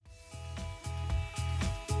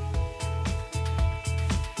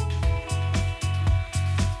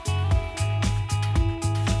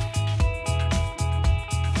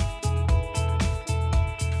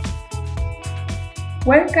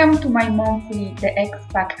Welcome to my monthly The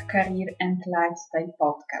Expat Career and Lifestyle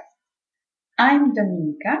podcast. I'm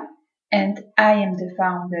Dominika and I am the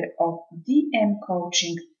founder of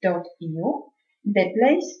dmcoaching.eu, the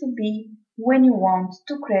place to be when you want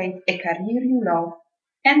to create a career you love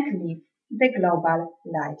and live the global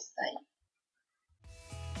lifestyle.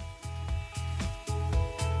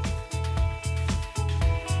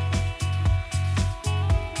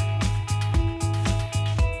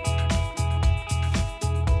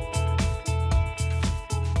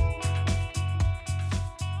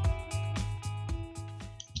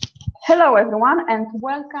 Hello everyone and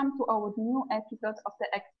welcome to our new episode of the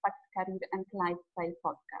Expat Career and Lifestyle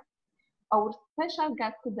podcast. Our special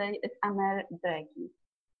guest today is Amel Derragui,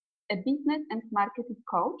 a business and marketing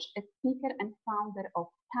coach, a speaker and founder of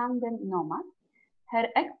Tandem Nomad. Her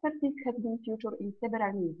expertise has been featured in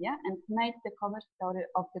several media and made the cover story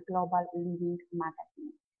of the Global Living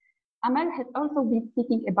magazine. Amel has also been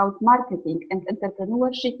speaking about marketing and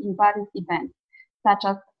entrepreneurship in various events, such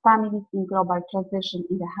as Families in Global Transition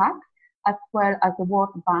in The Hague, as well as the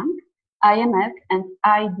World Bank, IMF, and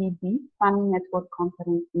IDB Family Network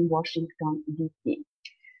Conference in Washington, D.C.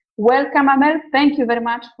 Welcome, Amel. Thank you very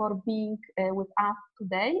much for being with us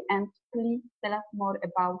today. And please tell us more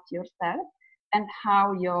about yourself and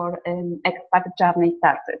how your expat journey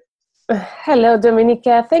started. Hello,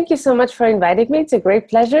 Dominika. Thank you so much for inviting me. It's a great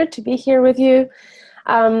pleasure to be here with you.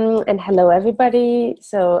 And hello, everybody.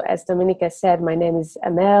 So as Dominika said, my name is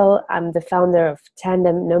Amel. I'm the founder of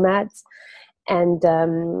Tandem Nomads. And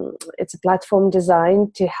it's a platform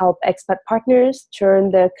designed to help expat partners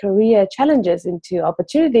turn their career challenges into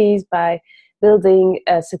opportunities by building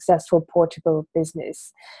a successful portable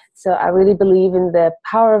business. So I really believe in the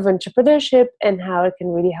power of entrepreneurship and how it can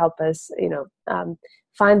really help us,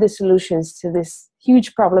 find the solutions to this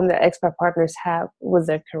huge problem that expat partners have with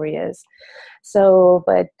their careers. So,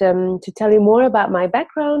 but to tell you more about my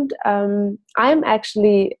background, I'm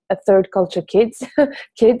actually a third culture kid.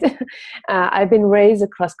 I've been raised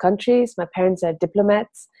across countries. My parents are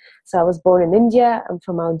diplomats. So I was born in India. I'm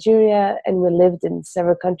from Algeria, and we lived in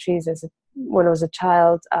several countries when I was a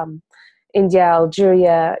child. India,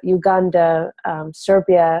 Algeria, Uganda,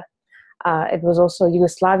 Serbia. It was also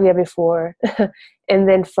Yugoslavia before, and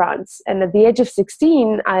then France. And at the age of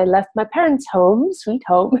 16, I left my parents' home, sweet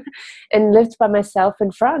home, and lived by myself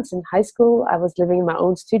in France. In high school, I was living in my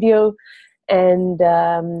own studio and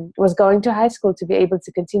was going to high school to be able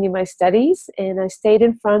to continue my studies. And I stayed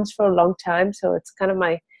in France for a long time. So it's kind of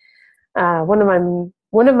my one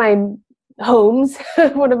of my homes,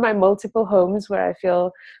 one of my multiple homes where I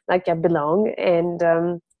feel like I belong.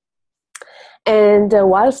 And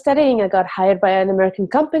while studying, I got hired by an American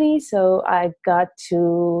company. So I got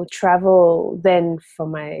to travel then for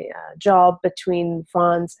my job between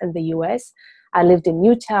France and the US. I lived in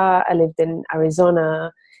Utah. I lived in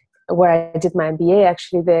Arizona, where I did my MBA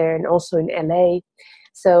actually there, and also in LA.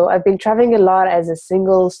 So I've been traveling a lot as a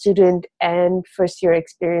single student and first year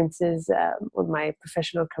experiences with my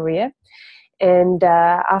professional career. And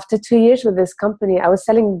after 2 years with this company, I was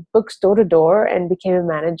selling books door to door and became a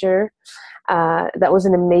manager. That was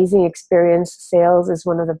an amazing experience. Sales is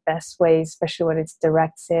one of the best ways, especially when it's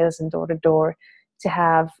direct sales and door to door, to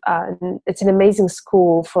have. It's an amazing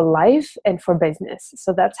school for life and for business.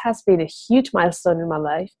 So that has been a huge milestone in my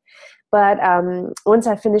life. But once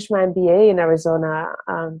I finished my MBA in Arizona,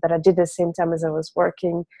 that I did at the same time as I was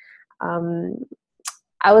working,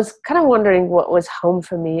 I was kind of wondering what was home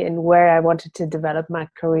for me and where I wanted to develop my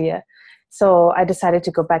career. So I decided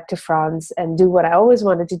to go back to France and do what I always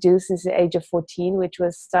wanted to do since the age of 14, which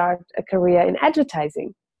was start a career in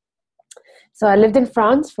advertising. So I lived in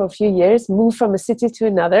France for a few years, moved from a city to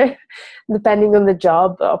another, depending on the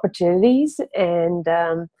job opportunities. And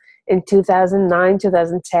in 2009,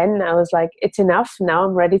 2010, I was like, it's enough. Now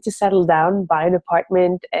I'm ready to settle down, buy an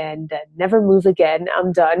apartment, and never move again.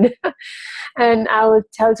 I'm done. And I would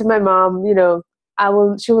tell to my mom,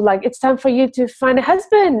 she would like, it's time for you to find a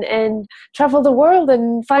husband and travel the world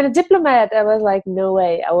and find a diplomat. I was like, no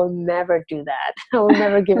way, I will never do that. I will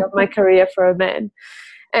never give up my career for a man.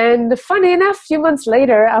 And funny enough, a few months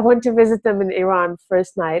later, I went to visit them in Iran.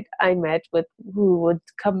 First night I met with who would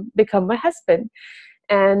become my husband.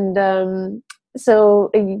 And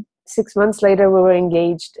so 6 months later, we were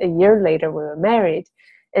engaged. A year later, we were married.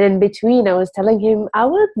 And in between, I was telling him, I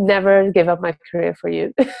would never give up my career for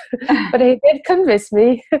you. But he did convince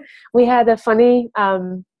me. We had a funny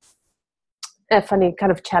kind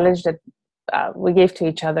of challenge that we gave to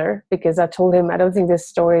each other, because I told him, I don't think this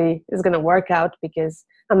story is going to work out because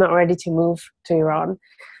I'm not ready to move to Iran.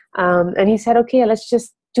 And he said, okay, let's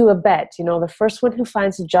just do a bet, the first one who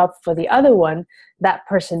finds a job for the other one, that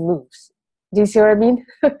person moves. Do you see what I mean?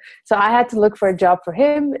 So I had to look for a job for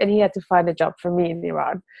him, and he had to find a job for me in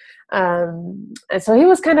Iran. And so he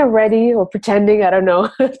was kind of ready, or pretending, I don't know,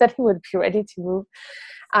 that he would be ready to move.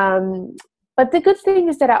 But the good thing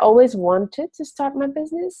is that I always wanted to start my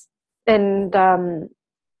business.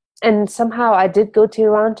 And somehow I did go to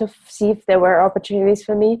Iran to see if there were opportunities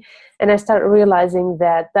for me. And I started realizing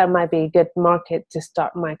that might be a good market to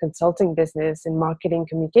start my consulting business in marketing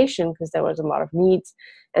communication, because there was a lot of needs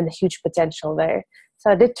and a huge potential there.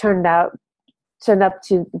 So I did turn up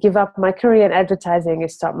to give up my career in advertising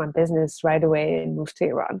and start my business right away and move to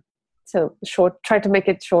Iran. So try to make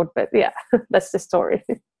it short, but yeah, that's the story.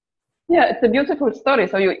 Yeah, it's a beautiful story.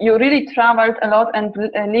 So you really traveled a lot and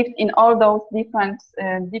lived in all those different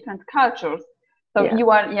cultures. So Yeah. you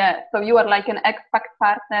are like an expat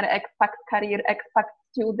partner, expat career, expat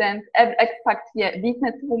student, expat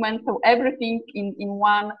businesswoman. So everything in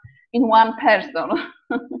one person.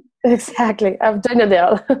 Exactly. I've done it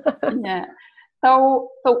all. Yeah. So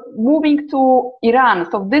moving to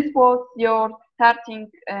Iran. So this was your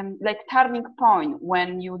turning point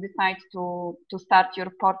when you decide to start your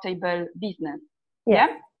portable business. Yeah.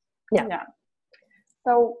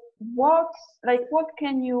 So what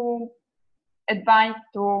can you advise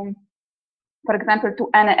to, for example, to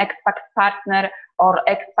any expat partner or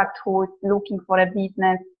expat who is looking for a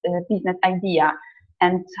business idea,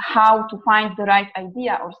 and how to find the right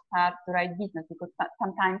idea or start the right business? Because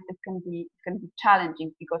sometimes it can be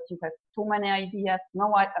challenging because you have too many ideas,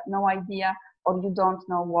 no idea, or you don't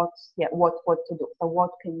know what to do. So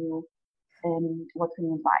what can you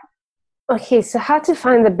advise? Okay, so how to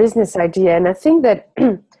find the business idea. And I think that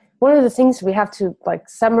one of the things we have to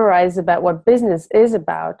summarize about what business is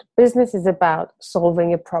about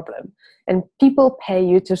solving a problem, and people pay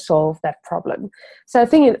you to solve that problem. So I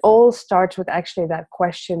think it all starts with actually that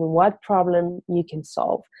question, what problem you can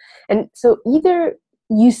solve. And so either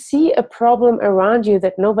you see a problem around you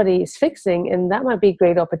that nobody is fixing, and that might be a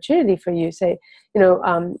great opportunity for you. Say,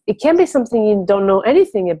 it can be something you don't know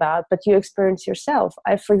anything about, but you experience yourself.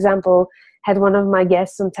 I, for example, had one of my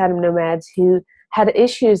guests on Tandem Nomads who had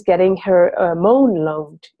issues getting her loan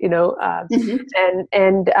loaned,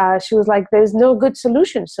 and she was like, there's no good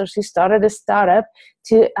solution. So she started a startup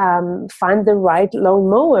to find the right lawn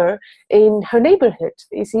mower in her neighborhood,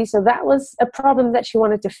 you see. So that was a problem that she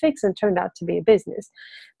wanted to fix and turned out to be a business.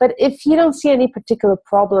 But if you don't see any particular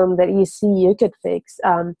problem that you see you could fix,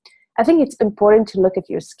 I think it's important to look at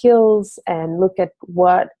your skills and look at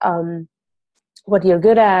what you're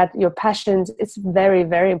good at, your passions. It's very,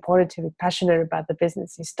 very important to be passionate about the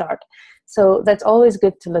business you start. So that's always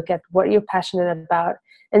good to look at what you're passionate about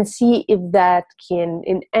and see if that can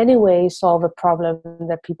in any way solve a problem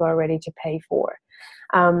that people are ready to pay for.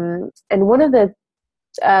 And one of the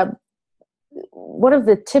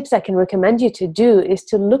tips I can recommend you to do is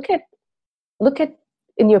to look at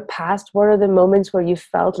in your past, what are the moments where you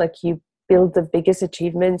felt like you build the biggest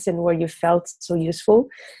achievements and where you felt so useful,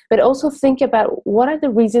 but also think about what are the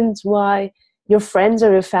reasons why your friends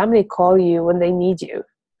or your family call you when they need you.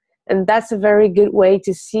 And that's a very good way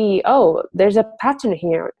to see, oh, there's a pattern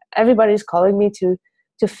here. Everybody's calling me to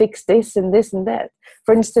fix this and this and that.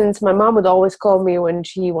 For instance, my mom would always call me when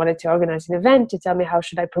she wanted to organize an event to tell me how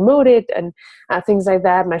should I promote it and things like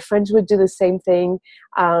that. My friends would do the same thing.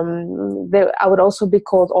 I would also be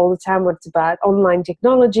called all the time when it's about online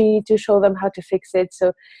technology to show them how to fix it.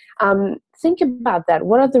 So think about that.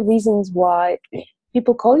 What are the reasons why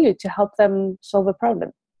people call you to help them solve a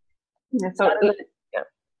problem?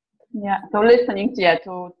 Yeah, so listening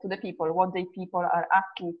to the people, what the people are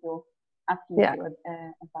asking you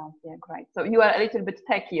about. Yeah, great. So you are a little bit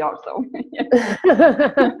techie also.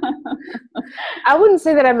 I wouldn't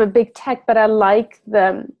say that I'm a big tech, but I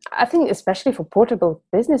think especially for portable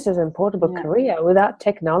businesses and portable career, without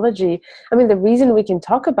technology, I mean, the reason we can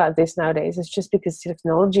talk about this nowadays is just because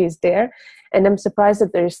technology is there. And I'm surprised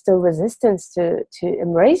that there's still resistance to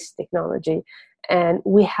embrace technology. And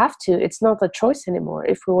we have to. It's not a choice anymore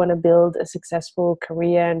if we want to build a successful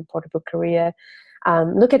career and portable career.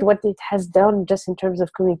 Look at what it has done just in terms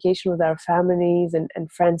of communication with our families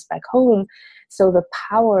and friends back home. So the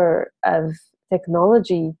power of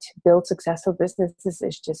technology to build successful businesses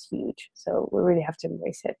is just huge. So we really have to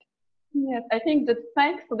embrace it. Yes, I think that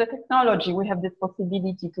thanks to the technology, we have this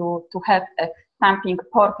possibility to have something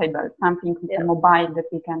portable, something mobile that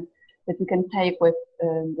we can take with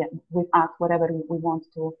us wherever we want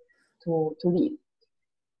to live.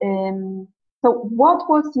 So what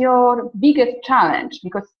was your biggest challenge?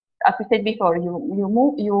 Because as we said before, you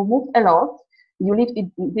moved a lot. You lived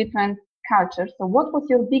in culture. So what was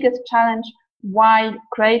your biggest challenge while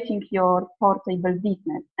creating your portable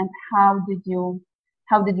business, and how did you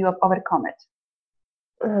overcome it?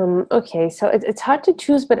 Okay, so it's hard to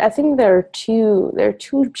choose, but I think there are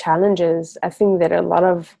two challenges I think that a lot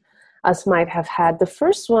of us might have had. The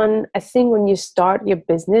first one, I think, when you start your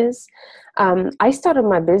business, I started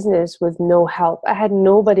my business with no help. I had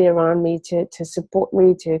nobody around me to support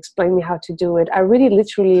me, to explain me how to do it. I really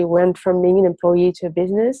literally went from being an employee to a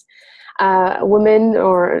business woman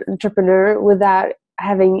or entrepreneur without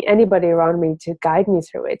having anybody around me to guide me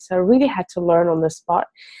through it. So I really had to learn on the spot.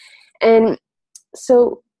 And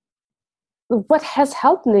so what has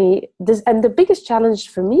helped me this, and the biggest challenge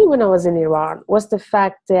for me when I was in Iran, was the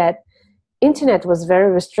fact that internet was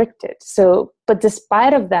very restricted. So, but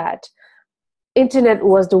despite of that, internet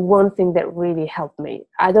was the one thing that really helped me.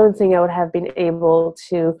 I don't think I would have been able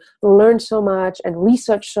to learn so much and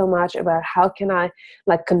research so much about how can I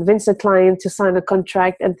like convince a client to sign a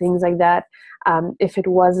contract and things like that. If it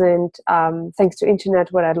wasn't thanks to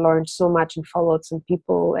internet, where I learned so much and followed some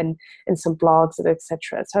people and some blogs and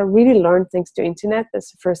etc. So I really learned thanks to internet.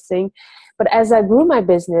 That's the first thing. But as I grew my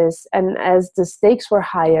business and as the stakes were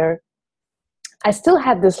higher, I still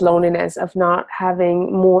had this loneliness of not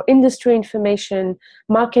having more industry information,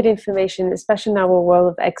 market information, especially in our world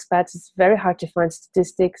of expats. It's very hard to find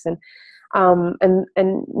statistics and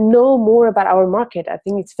know more about our market. I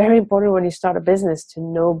think it's very important when you start a business to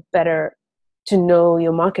know better, to know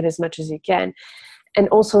your market as much as you can, and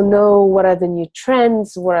also know what are the new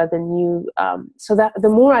trends, what are the new, so that the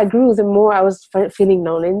more I grew, the more I was feeling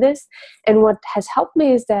lonely in this. And what has helped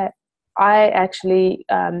me is that I actually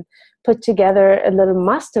put together a little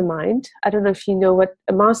mastermind. I don't know if you know what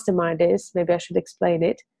a mastermind is. Maybe I should explain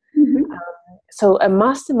it. Mm-hmm. So a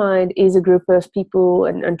mastermind is a group of people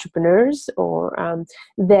and entrepreneurs or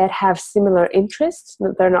that have similar interests.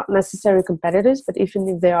 They're not necessarily competitors, but even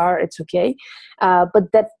if they are, it's okay.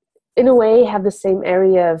 But that in a way have the same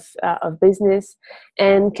area of business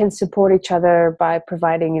and can support each other by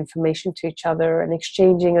providing information to each other and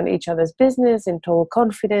exchanging on each other's business in total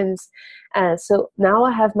confidence. So now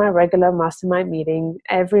I have my regular mastermind meeting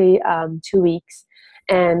every 2 weeks.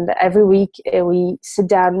 And every week we sit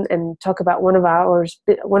down and talk about one of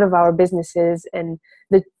our businesses, and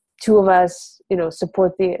the two of us,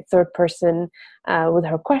 support the third person with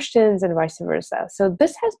her questions and vice versa. So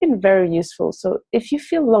this has been very useful. So if you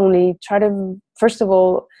feel lonely, try to first of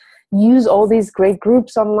all use all these great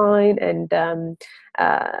groups online and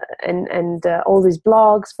all these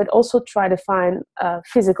blogs, but also try to find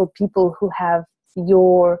physical people who have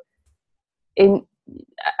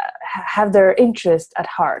have their interest at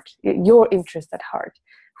heart, your interest at heart,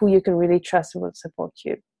 who you can really trust and will support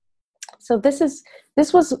you. So this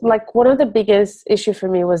was like one of the biggest issue for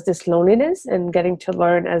me, was this loneliness and getting to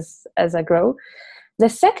learn as I grow. The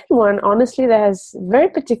second one, honestly, that is very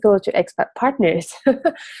particular to expat partners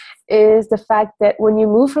is the fact that when you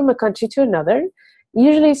move from a country to another,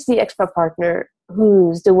 usually it's the expat partner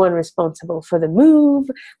who's the one responsible for the move,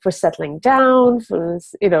 for settling down, for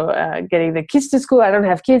getting the kids to school. I don't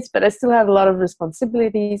have kids, but I still have a lot of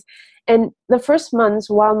responsibilities. And the first months,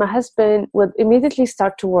 while my husband would immediately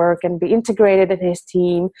start to work and be integrated in his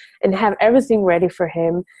team and have everything ready for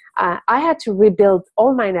him, I had to rebuild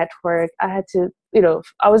all my network. I had to,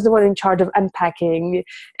 I was the one in charge of unpacking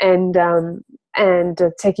and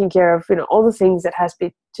taking care of, all the things that has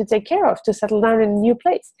to take care of to settle down in a new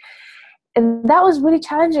place. And that was really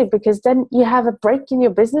challenging, because then you have a break in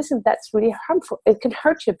your business, and that's really harmful. It can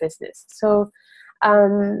hurt your business. So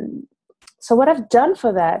what I've done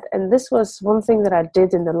for that, and this was one thing that I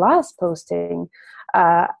did in the last posting,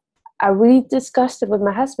 I really discussed it with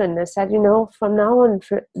my husband. I said, from now on,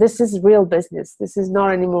 this is real business. This is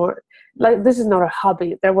not anymore, this is not a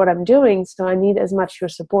hobby. They're what I'm doing. So I need as much your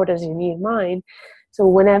support as you need mine. So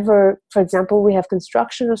whenever, for example, we have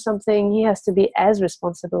construction or something, he has to be as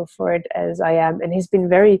responsible for it as I am. And he's been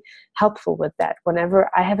very helpful with that. Whenever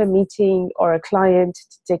I have a meeting or a client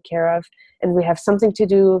to take care of, and we have something to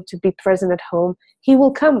do, to be present at home, he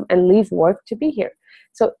will come and leave work to be here.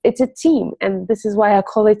 So it's a team. And this is why I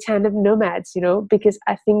call it tandem nomads, because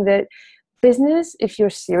I think that business, if you're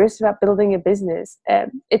serious about building a business,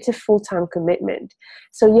 it's a full-time commitment.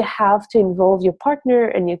 So you have to involve your partner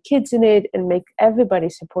and your kids in it and make everybody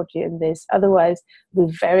support you in this. Otherwise, it'll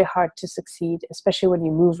be very hard to succeed, especially when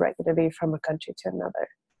you move regularly from a country to another.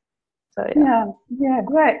 So yeah,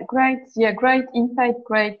 great insight,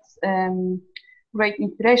 great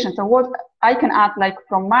inspiration. So what I can add,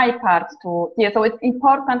 from my part, so it's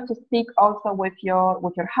important to speak also with your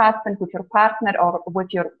husband, with your partner, or with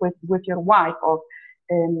your wife, or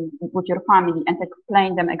with your family and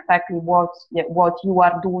explain them exactly what you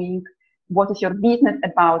are doing, what is your business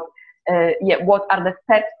about, what are the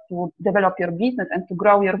steps to develop your business and to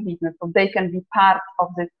grow your business, so they can be part of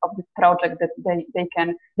this project, that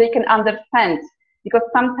they can understand, because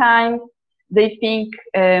sometimes they think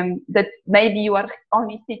that maybe you are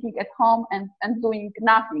only sitting at home and doing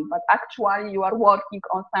nothing, but actually you are working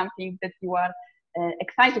on something that you are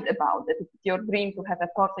excited about, that it's your dream to have a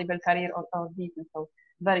portable career or business. So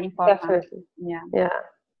very important. Definitely.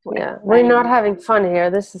 Yeah. We're not having fun here.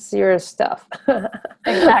 This is serious stuff.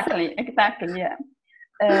 Exactly. Yeah.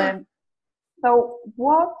 So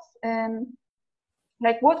what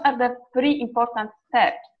are the 3 important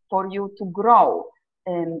steps for you to grow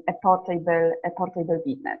a portable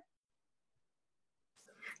business?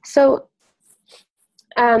 So,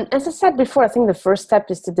 as I said before, I think the first step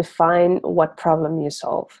is to define what problem you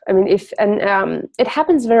solve. I mean, it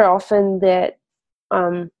happens very often that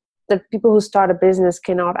people who start a business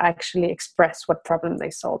cannot actually express what problem they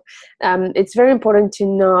solve. It's very important to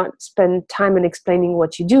not spend time in explaining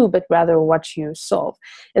what you do, but rather what you solve.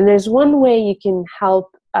 And there's one way you can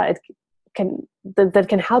help. That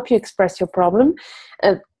can help you express your problem.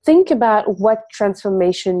 Think about what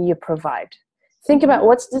transformation you provide. Think about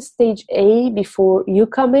what's the stage A before you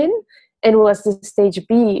come in, and what's the stage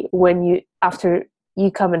B after you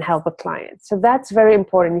come and help a client. So that's very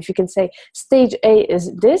important. If you can say stage A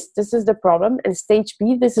is this is the problem, and stage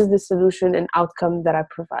B, this is the solution and outcome that I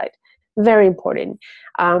provide. Very important.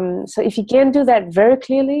 So if you can't do that very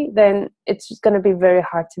clearly, then it's going to be very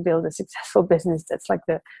hard to build a successful business. That's like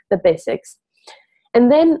the basics.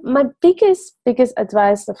 And then my biggest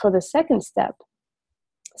advice for the second step: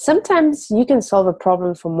 sometimes you can solve a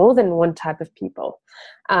problem for more than one type of people.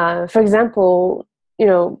 For example,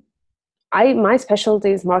 my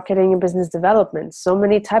specialty is marketing and business development. So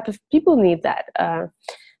many type of people need that.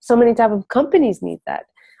 So many type of companies need that.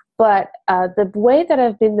 But the way that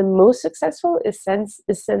I've been the most successful is since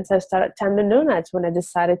I started Tandem Nomads, when I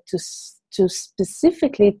decided to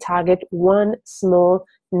specifically target one small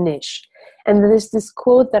niche. And there's this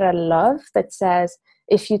quote that I love that says,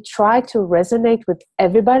 if you try to resonate with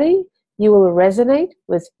everybody, you will resonate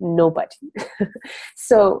with nobody.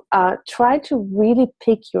 So try to really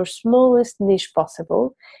pick your smallest niche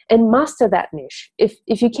possible and master that niche.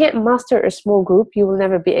 If you can't master a small group, you will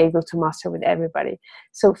never be able to master with everybody.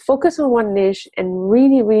 So focus on one niche and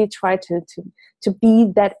really, really try to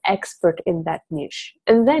be that expert in that niche.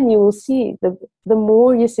 And then you will see the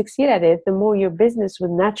more you succeed at it, the more your business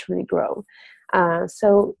will naturally grow.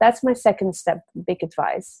 So that's my second step, big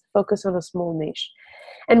advice. Focus on a small niche.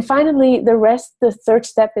 And finally, the third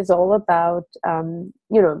step is all about,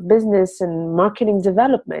 business and marketing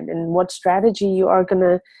development, and what strategy you are going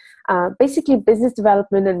to, basically business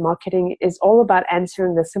development and marketing is all about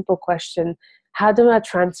answering the simple question: how do I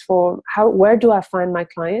transform, where do I find my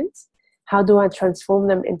clients? How do I transform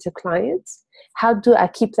them into clients? How do I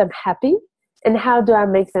keep them happy? And how do I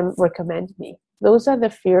make them recommend me? Those are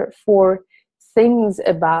the 4 things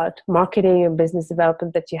about marketing and business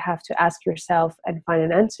development that you have to ask yourself and find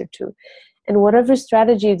an answer to. And whatever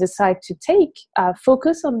strategy you decide to take,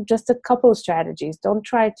 focus on just a couple of strategies. Don't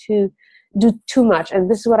try to do too much. And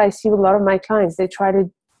this is what I see with a lot of my clients. They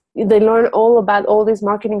learn all about all these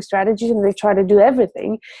marketing strategies and they try to do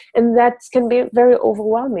everything. And that can be very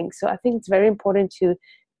overwhelming. So I think it's very important to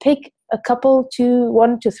pick a couple,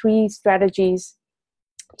 1 to 3 strategies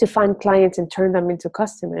to find clients and turn them into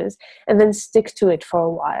customers, and then stick to it for a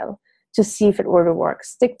while to see if it really works.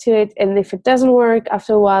 Stick to it, and if it doesn't work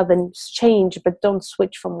after a while, then change, but don't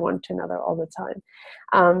switch from one to another all the time.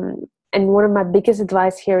 And one of my biggest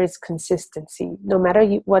advice here is consistency. No matter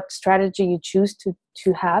what strategy you choose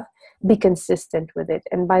to have, be consistent with it.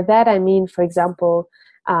 And by that I mean, for example,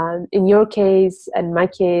 in your case and my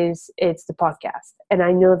case, it's the podcast. And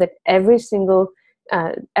I know that every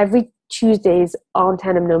Tuesdays on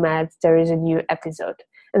Tandem Nomads, there is a new episode.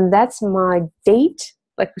 And that's my date,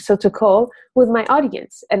 like so to call, with my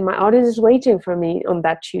audience. And my audience is waiting for me on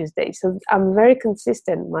that Tuesday. So I'm very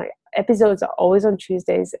consistent. My episodes are always on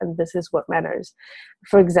Tuesdays, and this is what matters.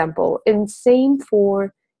 For example, and same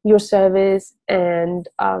for your service and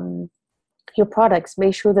your products.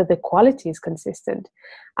 Make sure that the quality is consistent.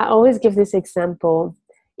 I always give this example.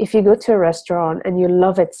 If you go to a restaurant and you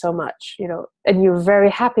love it so much, and you're very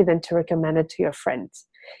happy then to recommend it to your friends,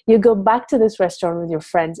 you go back to this restaurant with your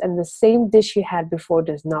friends and the same dish you had before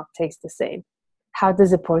does not taste the same. How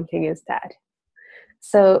disappointing is that?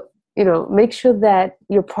 So, make sure that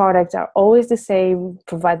your products are always the same,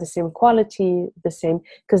 provide the same quality,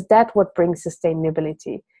 because that's what brings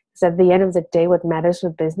sustainability. Because at the end of the day, what matters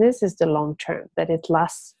with business is the long term, that it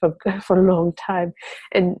lasts for a long time.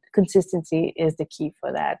 And consistency is the key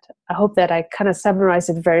for that. I hope that I kind of summarized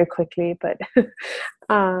it very quickly, but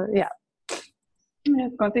yeah.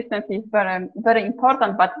 Yes, consistency is very, very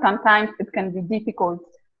important, but sometimes it can be difficult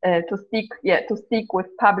to stick with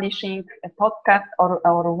publishing a podcast or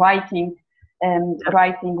writing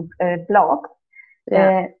blogs.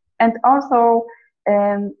 Yeah. And also,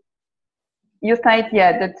 you said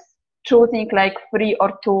that choosing like 3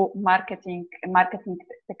 or 2 marketing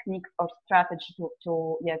techniques or strategy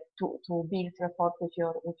to build rapport with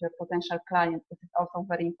your potential clients. This is also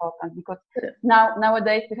very important, because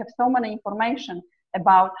nowadays we have so many information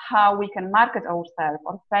about how we can market ourselves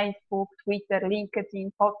on Facebook, Twitter,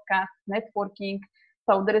 LinkedIn, podcasts, networking.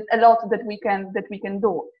 So there is a lot that we can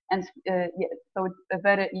do, and so it's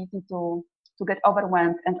very easy to get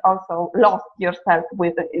overwhelmed and also lost yourself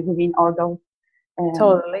within all those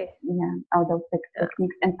totally all those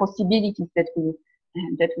techniques and possibilities that we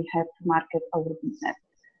have to market our business.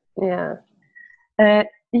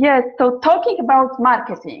 Yes. So talking about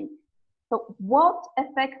marketing, so what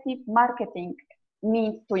effective marketing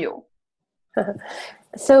means to you?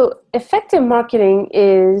 So effective marketing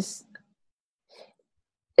is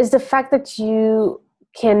the fact that you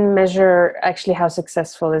can measure actually how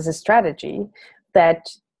successful is a strategy that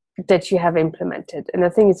you have implemented. And I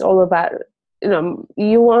think it's all about,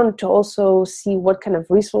 you want to also see what kind of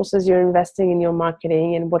resources you're investing in your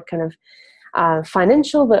marketing and what kind of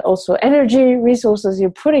financial, but also energy resources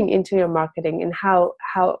you're putting into your marketing, and how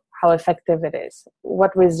effective it is,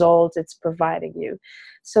 what results it's providing you.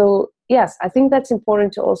 So yes, I think that's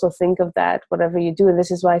important to also think of that, whatever you do. And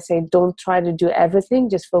this is why I say don't try to do everything,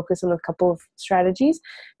 just focus on a couple of strategies,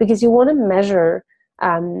 because you want to measure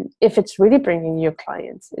if it's really bringing you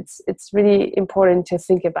clients. It's really important to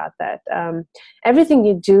think about that. Everything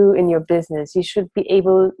you do in your business, you should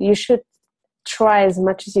try as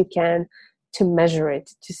much as you can to measure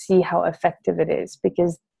it, to see how effective it is,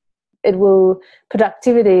 because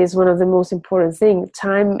productivity is one of the most important things.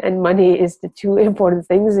 Time and money is the 2 important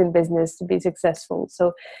things in business to be successful.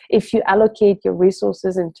 So if you allocate your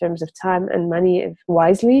resources in terms of time and money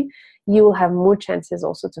wisely, you will have more chances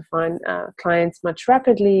also to find clients much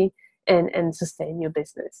rapidly and sustain your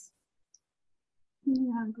business.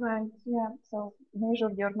 Yeah, great. Yeah, so measure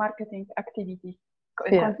your marketing activities,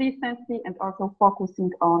 consistency, and also focusing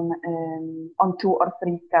on 2 or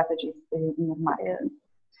 3 strategies in your marketing.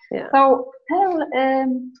 Yeah. So tell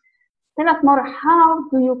us more. How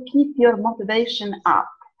do you keep your motivation up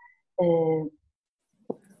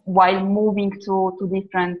while moving to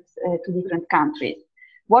different countries?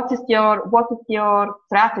 What is your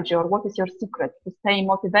strategy, or what is your secret to stay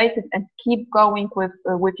motivated and keep going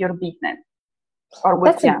with your business?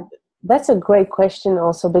 That's a great question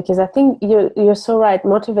also, because I think you're so right.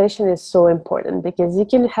 Motivation is so important, because you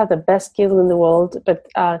can have the best skills in the world, but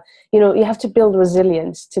you have to build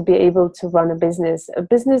resilience to be able to run a business. A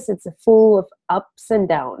business, it's full of ups and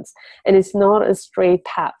downs, and it's not a straight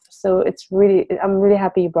path. So I'm really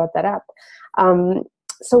happy you brought that up.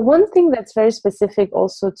 So one thing that's very specific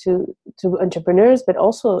also to entrepreneurs, but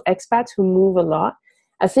also expats who move a lot,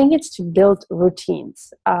 I think it's to build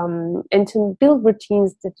routines, and to build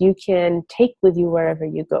routines that you can take with you wherever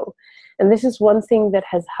you go. And this is one thing that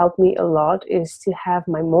has helped me a lot, is to have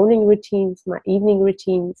my morning routines, my evening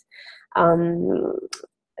routines. One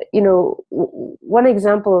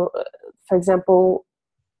example, for example,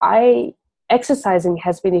 exercising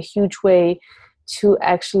has been a huge way to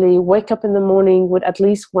actually wake up in the morning with at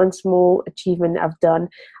least one small achievement I've done.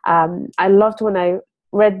 I loved when I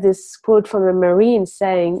read this quote from a Marine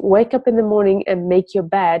saying, wake up in the morning and make your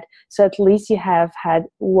bed, so at least you have had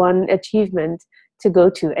one achievement to go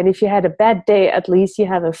to. And if you had a bad day, at least you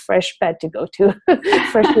have a fresh bed to go to.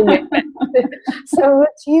 Freshly made bed. So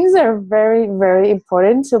routines are very, very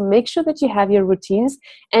important. So make sure that you have your routines,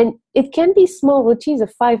 and it can be small routines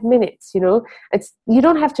of 5 minutes. You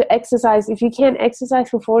don't have to exercise. If you can't exercise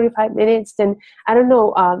for 45 minutes, then I don't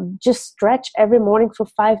know, just stretch every morning for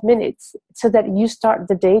 5 minutes, so that you start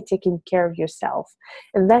the day taking care of yourself.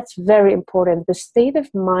 And that's very important. The state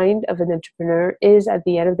of mind of an entrepreneur is, at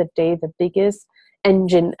the end of the day, the biggest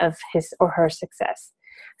engine of his or her success.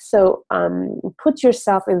 So put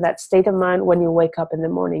yourself in that state of mind when you wake up in the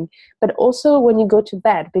morning, but also when you go to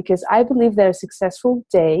bed, because I believe that a successful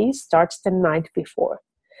day starts the night before.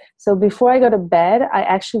 So before I go to bed, I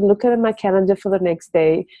actually look at my calendar for the next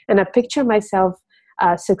day, and I picture myself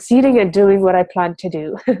succeeding at doing what I plan to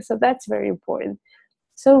do. So that's very important.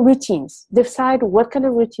 So routines, decide what kind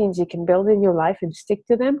of routines you can build in your life and stick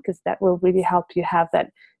to them, because that will really help you have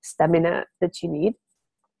that stamina that you need.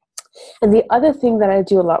 And the other thing that I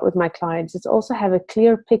do a lot with my clients is also have a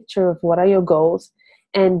clear picture of what are your goals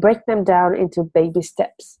and break them down into baby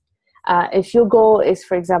steps. If your goal is,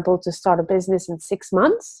 for example, to start a business in 6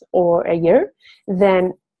 months or a year,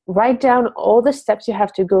 then write down all the steps you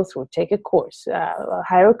have to go through. Take a course,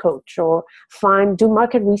 hire a coach, or do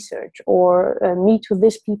market research, or meet with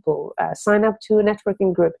these people, sign up to a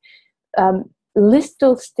networking group. List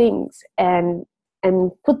those things and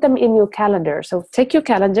put them in your calendar. So take your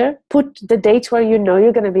calendar, put the dates where you know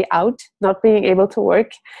you're going to be out, not being able to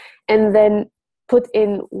work, and then put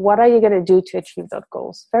in what are you going to do to achieve those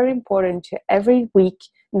goals. Very important to every week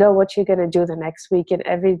know what you're going to do the next week, and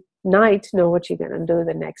every night know what you're going to do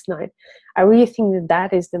the next night. I really think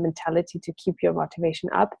that is the mentality to keep your motivation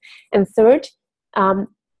up. And third,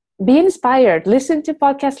 be inspired. Listen to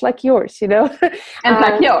podcasts like yours, And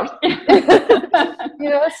like yours.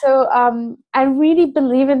 So I really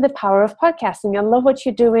believe in the power of podcasting. I love what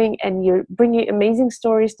you're doing, and you're bringing amazing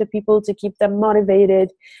stories to people to keep them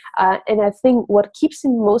motivated. And I think what keeps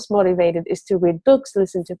them most motivated is to read books,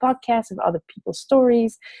 listen to podcasts of other people's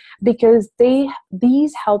stories, because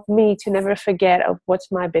these help me to never forget of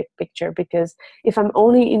what's my big picture. Because if I'm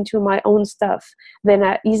only into my own stuff, then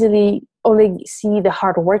I easily only see the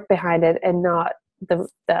hard work behind it and not the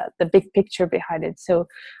big picture behind it. So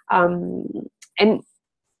and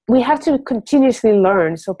we have to continuously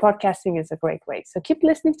learn. So podcasting is a great way. So keep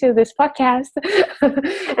listening to this podcast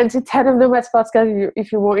and to 10 of Nomads podcast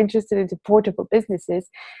if you're more interested into portable businesses.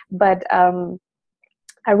 But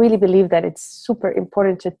I really believe that it's super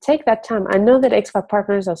important to take that time. I know that expat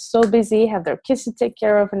partners are so busy, have their kids to take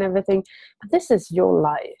care of and everything, but this is your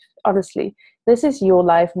life. Honestly, this is your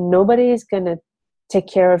life. Nobody is going to take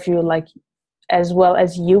care of you like as well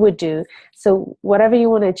as you would do. So whatever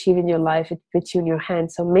you want to achieve in your life, it fits you in your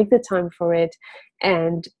hands. So make the time for it,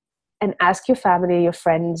 and ask your family, your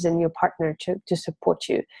friends, and your partner to support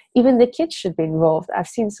you. Even the kids should be involved. I've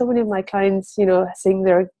seen so many of my clients, seeing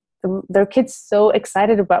their kids so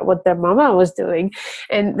excited about what their mama was doing,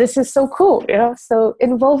 and this is so cool. So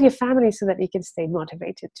involve your family so that you can stay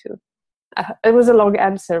motivated too. It was a long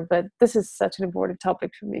answer, but this is such an important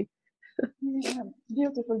topic for me. Yeah,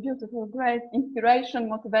 beautiful, great inspiration,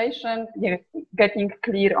 motivation. Yeah, getting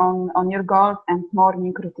clear on your goals and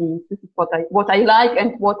morning routines. This is what I like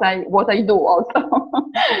and what I do also.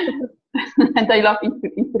 And I love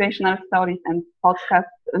inspirational stories and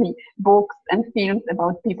podcasts, books and films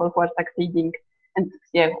about people who are succeeding and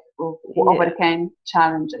who overcame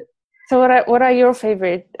challenges. So what are your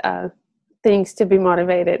favorite things to be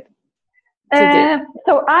motivated?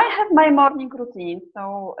 So I have my morning routine.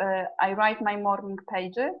 So I write my morning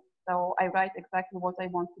pages. So I write exactly what I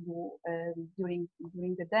want to do during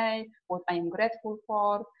the day, what I am grateful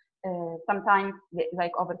for. Sometimes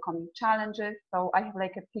like overcoming challenges. So I have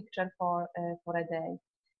like a picture for a day.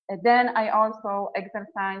 Then I also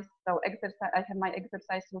exercise. So I have my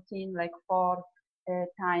exercise routine like 4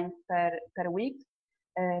 times per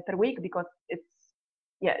week because it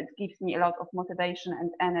gives me a lot of motivation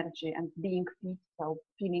and energy and being fit. So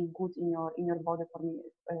feeling good in your body for me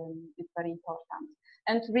is very important.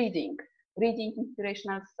 And reading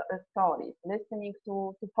inspirational stories, listening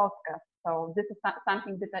to podcasts. So this is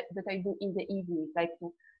something that I do in the evening,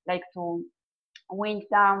 like to wind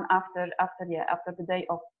down after the day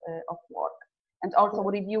of work, and also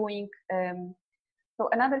reviewing. So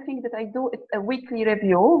another thing that I do is a weekly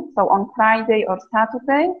review. So on Friday or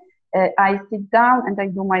Saturday, I sit down and I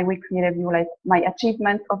do my weekly review, like my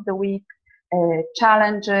achievements of the week,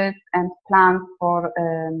 challenges and plans for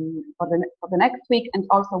the next week, and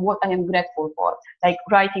also what I am grateful for, like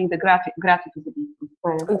writing the gratitude.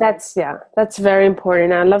 That's very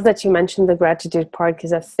important. I love that you mentioned the gratitude part,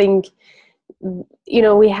 because I think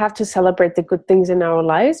we have to celebrate the good things in our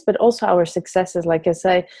lives, but also our successes. Like I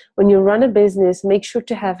say, when you run a business, make sure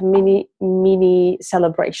to have mini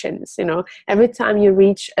celebrations. Every time you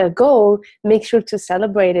reach a goal, make sure to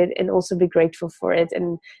celebrate it and also be grateful for it.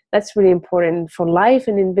 And that's really important for life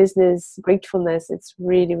and in business. Gratefulness, it's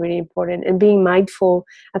really, really important. And being mindful,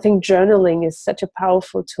 I think journaling is such a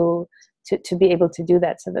powerful tool to be able to do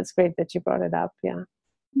that. So that's great that you brought it up. Yeah.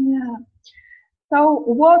 So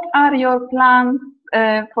what are your plans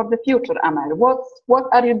for the future, Amel? What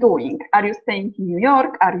are you doing? Are you staying in New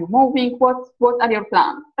York? Are you moving? What are your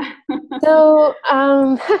plans? So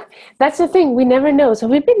that's the thing. We never know. So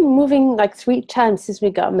we've been moving like 3 times since we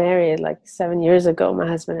got married, like 7 years ago, my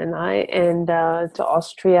husband and I, and to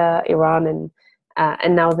Austria, Iran,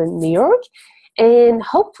 and now then New York. And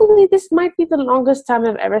hopefully this might be the longest time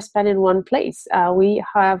I've ever spent in one place. We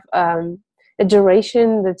have a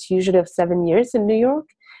duration that's usually of 7 years in New York.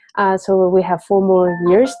 So we have 4 more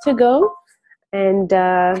years to go. And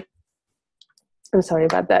I'm sorry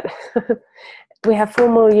about that. We have 4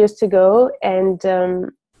 more years to go, and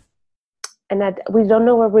that we don't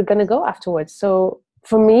know where we're going to go afterwards. So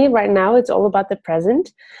for me right now, it's all about the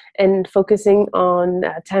present and focusing on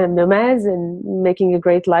tandem nomads and making a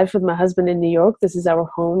great life with my husband in New York. This is our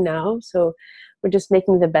home now, so we're just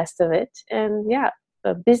making the best of it. And yeah,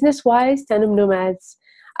 business-wise, tandem nomads.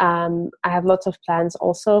 I have lots of plans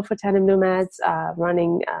also for tandem nomads,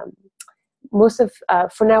 running. Most of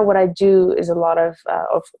for now, what I do is a lot of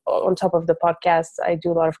on top of the podcast, I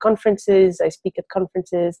do a lot of conferences. I speak at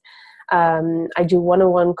conferences. I do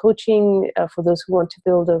one-on-one coaching for those who want to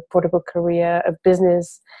build a portable career, a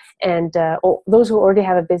business, and or those who already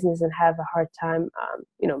have a business and have a hard time,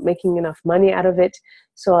 making enough money out of it.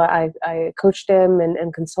 So I coach them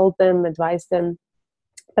and consult them, advise them.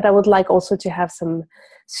 But I would like also to have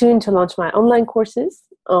soon to launch my online courses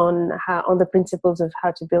on the principles of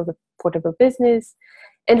how to build a portable business,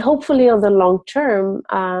 and hopefully on the long term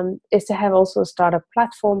is to have also a startup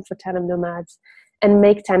platform for tandem nomads and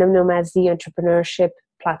make tandem nomads the entrepreneurship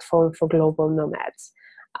platform for global nomads.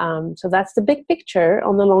 So that's the big picture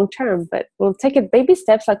on the long term, but we'll take it baby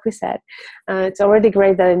steps, like we said. It's already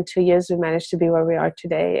great that in 2 years we managed to be where we are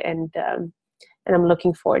today, and I'm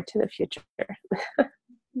looking forward to the future.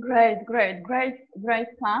 Great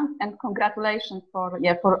plans, and congratulations for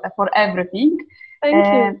everything. Thank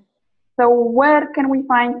you. So where can we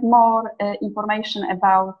find more information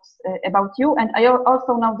about you? And I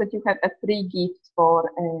also know that you have a free gift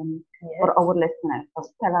for our listeners. So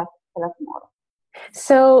tell us more.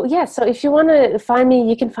 So if you want to find me,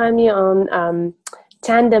 you can find me on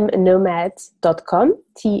tandemnomads.com,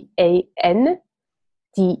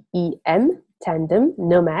 TANDEM, Tandem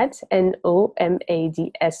Nomads,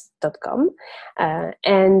 NOMADS.com.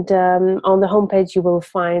 And on the homepage, you will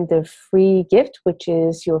find the free gift, which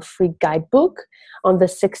is your free guidebook on the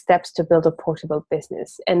 6 steps to build a portable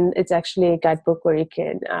business. And it's actually a guidebook where you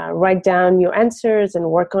can write down your answers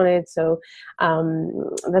and work on it. So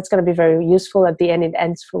that's going to be very useful. At the end, it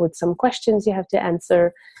ends with some questions you have to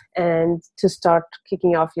answer and to start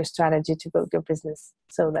kicking off your strategy to build your business.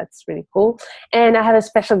 So that's really cool. And I have a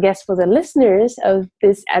special guest for the listeners of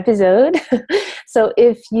this episode. So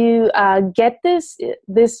if you get this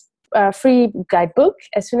free guidebook,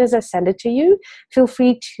 as soon as I send it to you, feel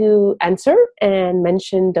free to answer and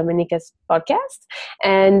mention Dominica's podcast.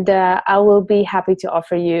 And I will be happy to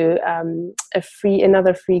offer you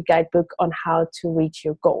another free guidebook on how to reach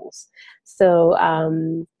your goals. So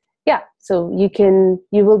so you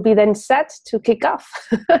will be then set to kick off.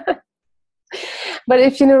 But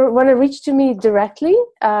if you want to reach to me directly,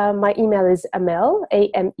 my email is Amel,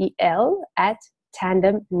 AMEL,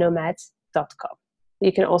 @tandemnomads.com.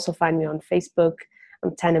 You can also find me on Facebook,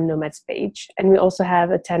 on Tandem Nomads page. And we also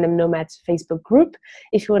have a Tandem Nomads Facebook group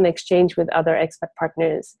if you want to exchange with other expat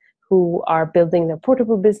partners who are building their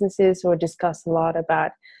portable businesses or discuss a lot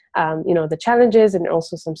about the challenges and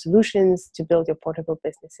also some solutions to build your portable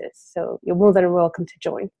businesses. So you're more than welcome to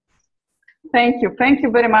join. Thank you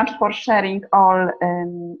very much for sharing all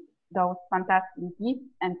those fantastic gifts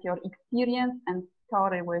and your experience and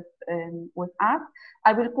story with us.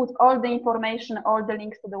 I will put all the information, all the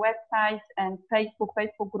links to the website and Facebook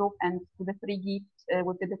group and to the free gift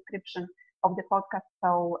with the description of the podcast.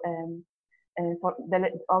 So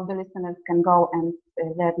all the listeners can go and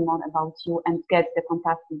learn more about you and get the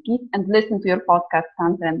fantastic gift and listen to your podcast,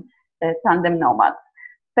 Tandem Nomads.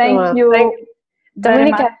 Thank you.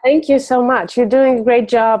 Dominica, thank you so much. You're doing a great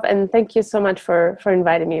job, and thank you so much for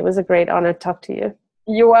inviting me. It was a great honor to talk to you.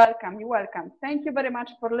 You're welcome. Thank you very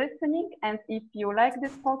much for listening. And if you like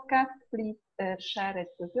this podcast, please share it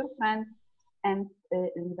with your friends and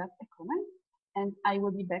leave us a comment. And I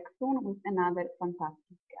will be back soon with another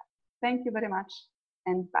fantastic guest. Thank you very much,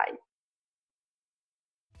 and bye.